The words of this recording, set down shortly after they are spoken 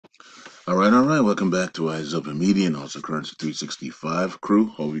All right. Welcome back to Eyes Open Media and also Currency 365 crew.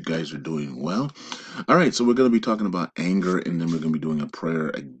 Hope you guys are doing well. All right, so we're going to be talking about anger, and then we're going to be doing a prayer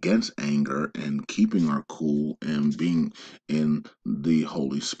against anger and keeping our cool and being in the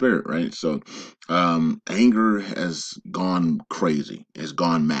Holy Spirit, right? So, anger has gone crazy. It's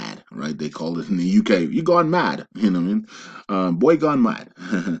gone mad, right? They call it in the UK, you gone mad. You know what I mean? Boy gone mad.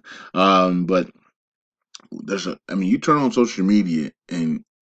 But I mean, you turn on social media and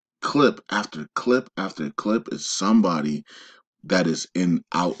clip after clip after clip is somebody that is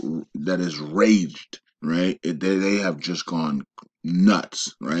that is raged, right? They have just gone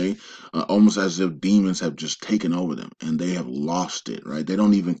nuts, right? Almost as if demons have just taken over them and they have lost it, right? They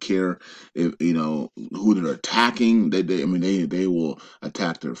don't even care if who they're attacking. I mean, they will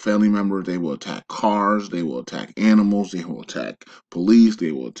attack their family members, they will attack cars, they will attack animals, they will attack police,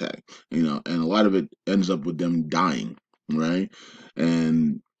 they will attack, and a lot of it ends up with them dying, right?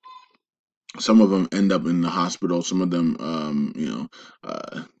 And some of them end up in the hospital. Some of them,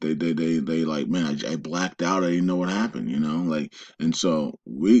 they like, man, I blacked out. I didn't know what happened, like, and so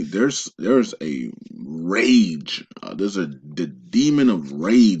there's a rage. The demon of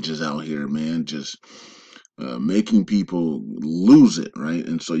rage is out here, man, just making people lose it, right?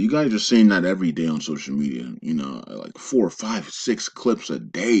 And so you guys are seeing that every day on social media, like 4, 5, 6 clips a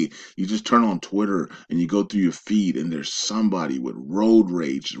day. You just turn on Twitter and you go through your feed, and there's somebody with road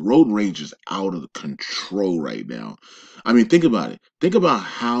rage. Road rage is out of control right now. I mean, think about it. Think about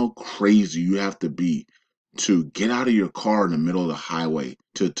how crazy you have to be to get out of your car in the middle of the highway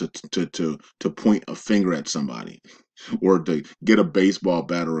to point a finger at somebody, or to get a baseball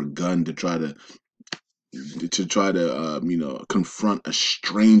bat or a gun to try to confront a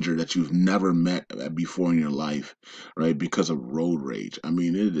stranger that you've never met before in your life, right? Because of road rage. I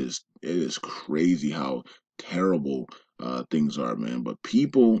mean, it is crazy how terrible things are, man. But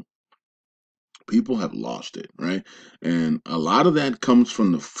people have lost it, right? And a lot of that comes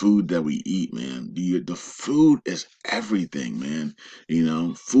from the food that we eat, man. The food is everything, man.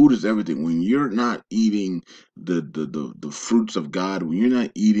 Food is everything. When you're not eating the fruits of God, when you're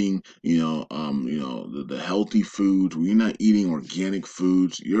not eating, the healthy foods, when you're not eating organic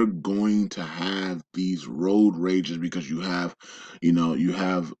foods, you're going to have these road rages because you have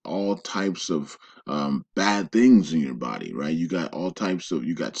all types of bad things in your body, right? You got all types of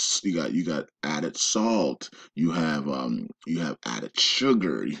you got added salt, you have added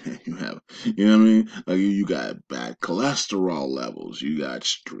sugar, you have, what I mean, like you got bad cholesterol levels, you got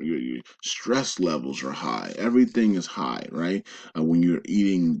your stress levels are high, everything is high, right? When you're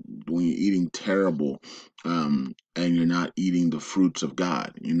eating terrible, and you're not eating the fruits of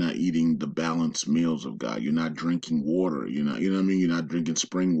God. You're not eating the balanced meals of God. You're not drinking water. You know what I mean? You're not drinking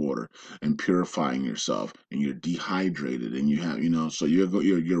spring water and purifying yourself, and you're dehydrated, and you have, so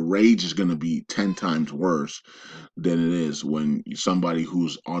your rage is going to be 10 times worse than it is when somebody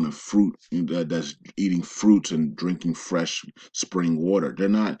who's on a fruit that's eating fruits and drinking fresh spring water. They're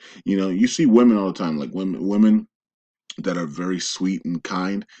not, you see women all the time, like women that are very sweet and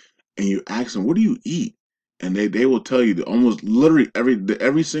kind, and you ask them, what do you eat? And they will tell you that almost literally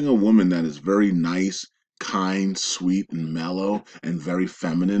every single woman that is very nice, kind, sweet, and mellow, and very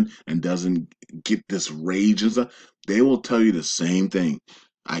feminine, and doesn't get this rage and stuff, they will tell you the same thing.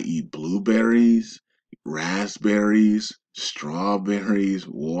 I eat blueberries, raspberries, strawberries,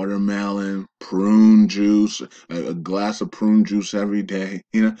 watermelon, prune juice, a glass of prune juice every day.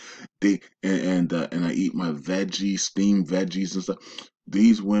 And I eat my veggies, steamed veggies and stuff.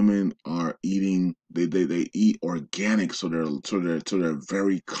 These women are eating, they eat organic, so they're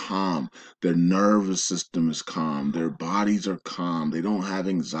very calm. Their nervous system is calm, their bodies are calm, they don't have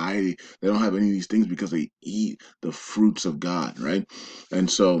anxiety, they don't have any of these things because they eat the fruits of God, right?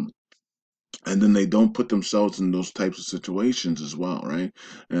 And so and then they don't put themselves in those types of situations as well, right?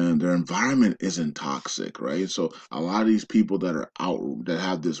 And their environment isn't toxic, right? So a lot of these people that are out, that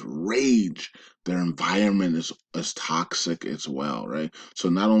have this rage, their environment is toxic as well, right? So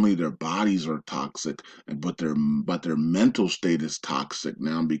not only their bodies are toxic, but their mental state is toxic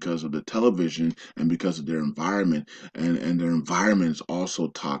now because of the television and because of their environment, and their environment is also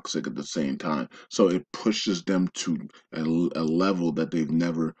toxic at the same time. So it pushes them to a level that they've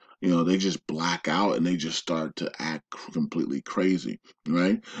never, they just black out and they just start to act completely crazy,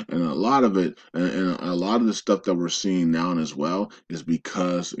 right? And a lot of it, and a lot of the stuff that we're seeing now as well, is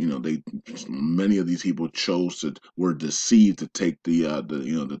because many of these people were deceived to take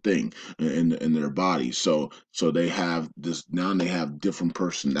the thing in their body. So they have this now. They have different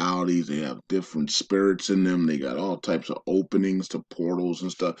personalities. They have different spirits in them. They got all types of openings to portals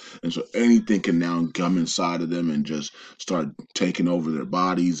and stuff. And so anything can now come inside of them and just start taking over their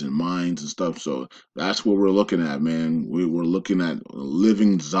bodies and minds and stuff. So that's what we're looking at, man. We're looking at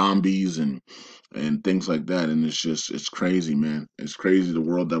living zombies and things like that. And it's crazy, man. It's crazy the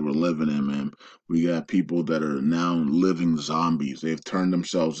world that we're living in, man. We got people that are now living zombies. They've turned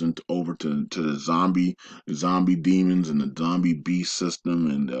themselves over to the zombie demons and the zombie beast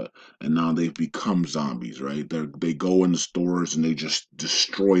system, and now they've become zombies, right? They go in the stores and they just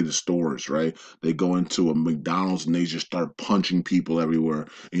destroy the stores, right? They go into a McDonald's and they just start punching people everywhere.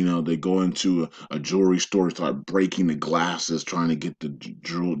 They go into a jewelry store, start breaking the glasses, trying to get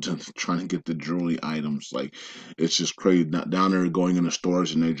the jewelry items. Like, it's just crazy. Down there, going in the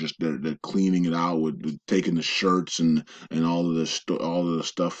stores and they're cleaning it out with taking the shirts and all of the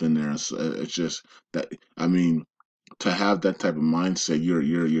stuff in there. It's just that. I mean, to have that type of mindset,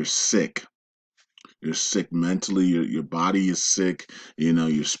 you're sick. You're sick mentally. Your body is sick.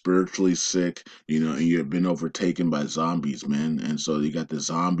 You're spiritually sick. And you've been overtaken by zombies, man. And so you got the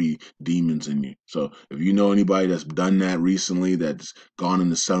zombie demons in you. So if you know anybody that's done that recently, that's gone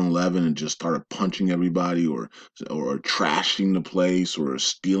into 7-Eleven and just started punching everybody, or trashing the place, or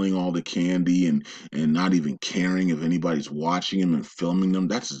stealing all the candy, and not even caring if anybody's watching them and filming them,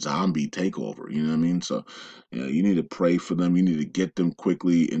 that's zombie takeover. You know what I mean? So you need to pray for them. You need to get them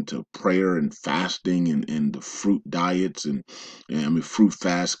quickly into prayer and fasting and the fruit diets and I mean fruit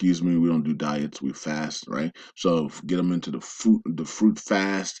fast. Excuse me. We don't do diets. We fast, right? So get them into the fruit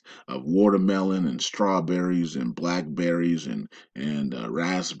fast of watermelon and strawberries and blackberries and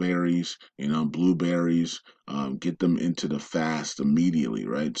raspberries. Blueberries. Get them into the fast immediately,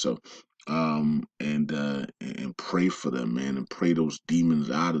 right? So and pray for them, man, and pray those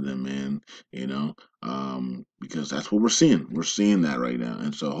demons out of them, man. you know because that's what we're seeing. We're seeing that right now.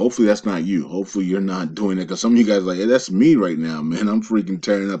 And so hopefully that's not you. Hopefully you're not doing it, because some of you guys are like, hey, that's me right now, man. I'm freaking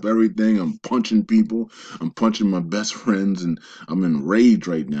tearing up everything. I'm punching people. I'm punching my best friends, and I'm in rage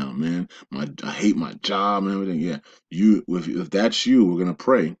right now, man. I hate my job and everything. Yeah, if that's you, we're gonna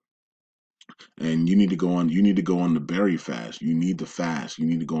pray. And you need to go on the berry fast. You need to fast. You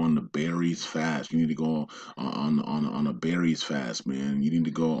need to go on the berries fast. You need to go on a berries fast, man. You need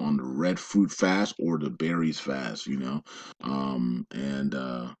to go on the red fruit fast or the berries fast,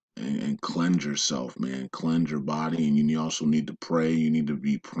 and cleanse yourself, man. Cleanse your body. And you also need to pray. You need to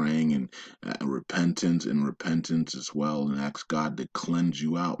be praying and repentance as well, and ask God to cleanse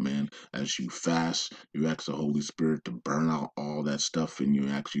you out, man. As you fast, you ask the Holy Spirit to burn out all that stuff, and you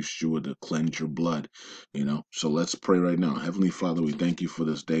ask Yeshua to cleanse your blood. So let's pray right now. Heavenly Father, we thank you for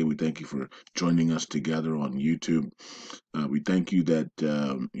this day. We thank you for joining us together on YouTube. We thank you that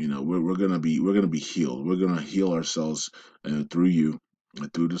we're gonna be healed. We're gonna heal ourselves through you,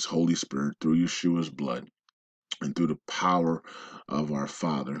 through this Holy Spirit, through Yeshua's blood, and through the power of our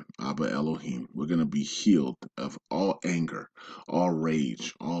Father, Abba Elohim. We're going to be healed of all anger, all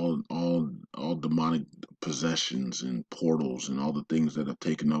rage, all demonic possessions and portals and all the things that have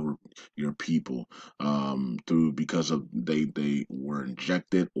taken over your people, through because of they were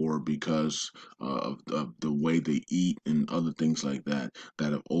injected, or because of the way they eat and other things like that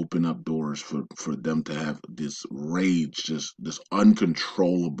have opened up doors for them to have this rage, just this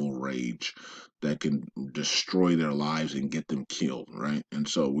uncontrollable rage that can destroy their lives and get them killed, right? And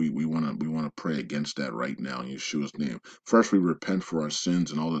so we want to pray against that right now in Yeshua's name. First, we repent for our sins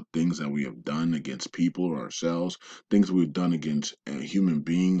and all the things that we have done against people or ourselves, things we've done against human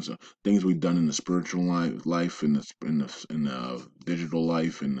beings, things we've done in the spiritual life, in the digital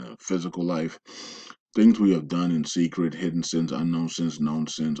life, in the physical life. Things we have done in secret, hidden sins, unknown sins, known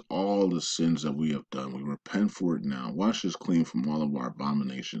sins, all the sins that we have done, we repent for it now. Wash us clean from all of our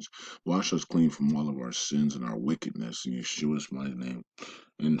abominations. Wash us clean from all of our sins and our wickedness in Yeshua's mighty name.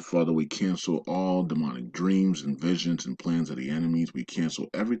 And Father, we cancel all demonic dreams and visions and plans of the enemies. We cancel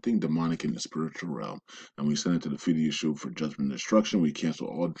everything demonic in the spiritual realm. And we send it to the feet of Yeshua for judgment and destruction. We cancel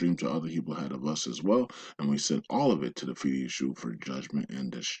all dreams that other people had of us as well. And we send all of it to the feet of Yeshua for judgment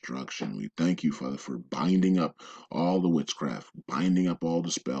and destruction. We thank you, Father, for binding up all the witchcraft, binding up all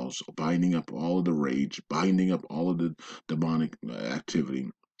the spells, binding up all of the rage, binding up all of the demonic activity,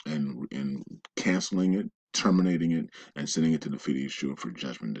 and canceling it, terminating it, and sending it to the feet of Yeshua for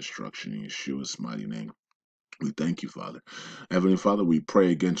judgment and destruction in Yeshua's mighty name. We thank you, Father. Heavenly Father, we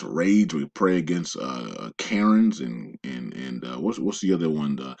pray against rage. We pray against Karens and what's the other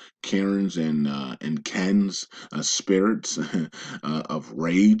one? Karens and Kens, spirits of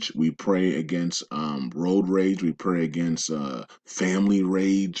rage. We pray against road rage. We pray against family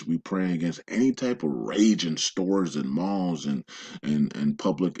rage. We pray against any type of rage in stores and malls and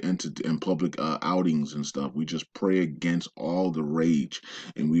public entity and public outings and stuff. We just pray against all the rage,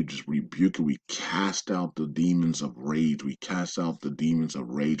 and we just rebuke it. We cast out the demons of rage. We cast out the demons of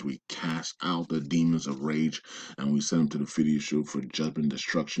rage. We cast out the demons of rage, and we send them to the city of Shul for judgment,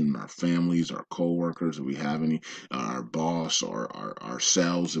 destruction. Our families, our co-workers, if we have any, our boss, or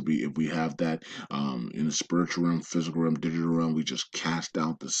ourselves, if we have that, in the spiritual realm, physical realm, digital realm, we just cast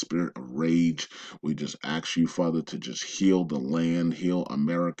out the spirit of rage. We just ask you, Father, to just heal the land, heal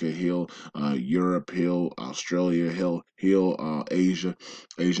America, heal Europe, heal Australia, heal Asia,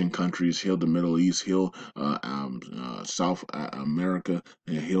 Asian countries, heal the Middle East, heal South America,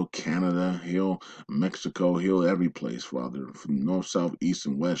 and heal Canada, heal Mexico, heal every place, Father, from north, south, east,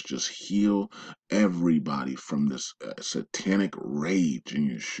 and west. Just heal everybody from this satanic rage in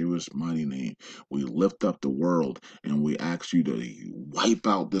Yeshua's mighty name. We lift up the world and we ask you to wipe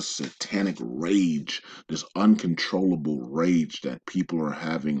out this satanic rage, this uncontrollable rage that people are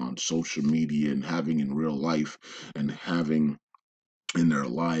having on social media and having in real life and having in their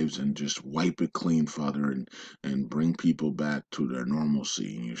lives, and just wipe it clean, Father, and bring people back to their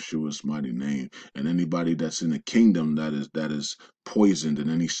normalcy in Yeshua's mighty name. And anybody that's in the kingdom that is poisoned in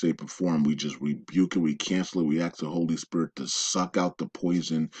any shape or form, we just rebuke it, we cancel it, we ask the Holy Spirit to suck out the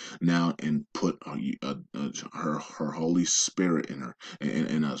poison now and put her Holy Spirit in her,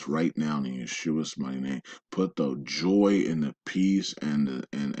 in us right now in Yeshua's mighty name. Put the joy and the peace and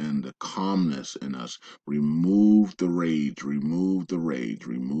the calmness in us. Remove the rage, remove the rage,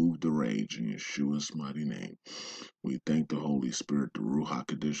 remove the rage in Yeshua's mighty name. We thank the Holy Spirit, the Ruach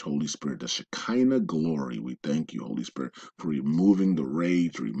HaKodesh, Holy Spirit, the Shekinah glory. We thank you, Holy Spirit, for removing the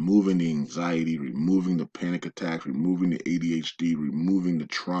rage, removing the anxiety, removing the panic attacks, removing the ADHD, removing the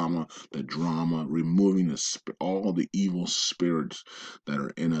trauma, the drama, removing all the evil spirits that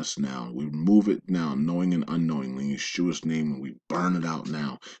are in us now. We remove it now, knowing and unknowingly, in Yeshua's name, and we burn it out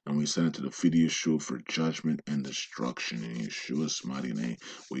now, and we send it to the feet of Yeshua for judgment and destruction in Yeshua's mighty name.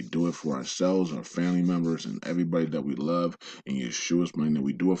 We do it for ourselves, our family members, and everybody that we love in Yeshua's mighty name.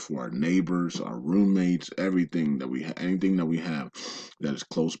 We do it for our neighbors, our roommates, everything that anything that we have that is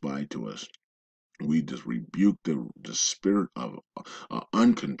close by to us. We just rebuke the spirit of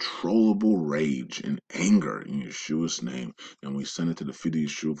uncontrollable rage and anger in Yeshua's name, and we send it to the feet of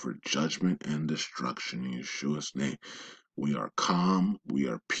Yeshua for judgment and destruction in Yeshua's name. We are calm. We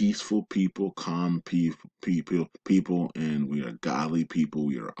are peaceful people, calm people, and we are godly people.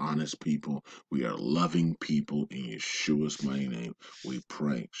 We are honest people. We are loving people in Yeshua's mighty name. We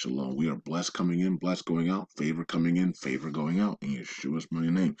pray. Shalom. We are blessed coming in, blessed going out, favor coming in, favor going out in Yeshua's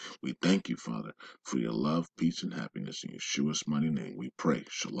mighty name. We thank you, Father, for your love, peace, and happiness in Yeshua's mighty name. We pray.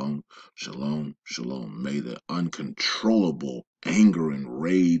 Shalom, shalom, shalom. May the uncontrollable anger and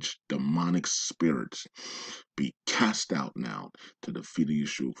rage, demonic spirits be cast out now to the feet of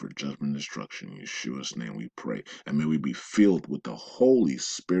Yeshua for judgment and destruction. In Yeshua's name we pray. And may we be filled with the Holy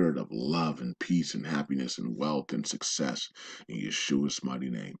Spirit of love and peace and happiness and wealth and success. In Yeshua's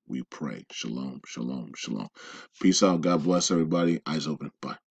mighty name we pray. Shalom, shalom, shalom. Peace out. God bless everybody. Eyes open.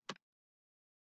 Bye.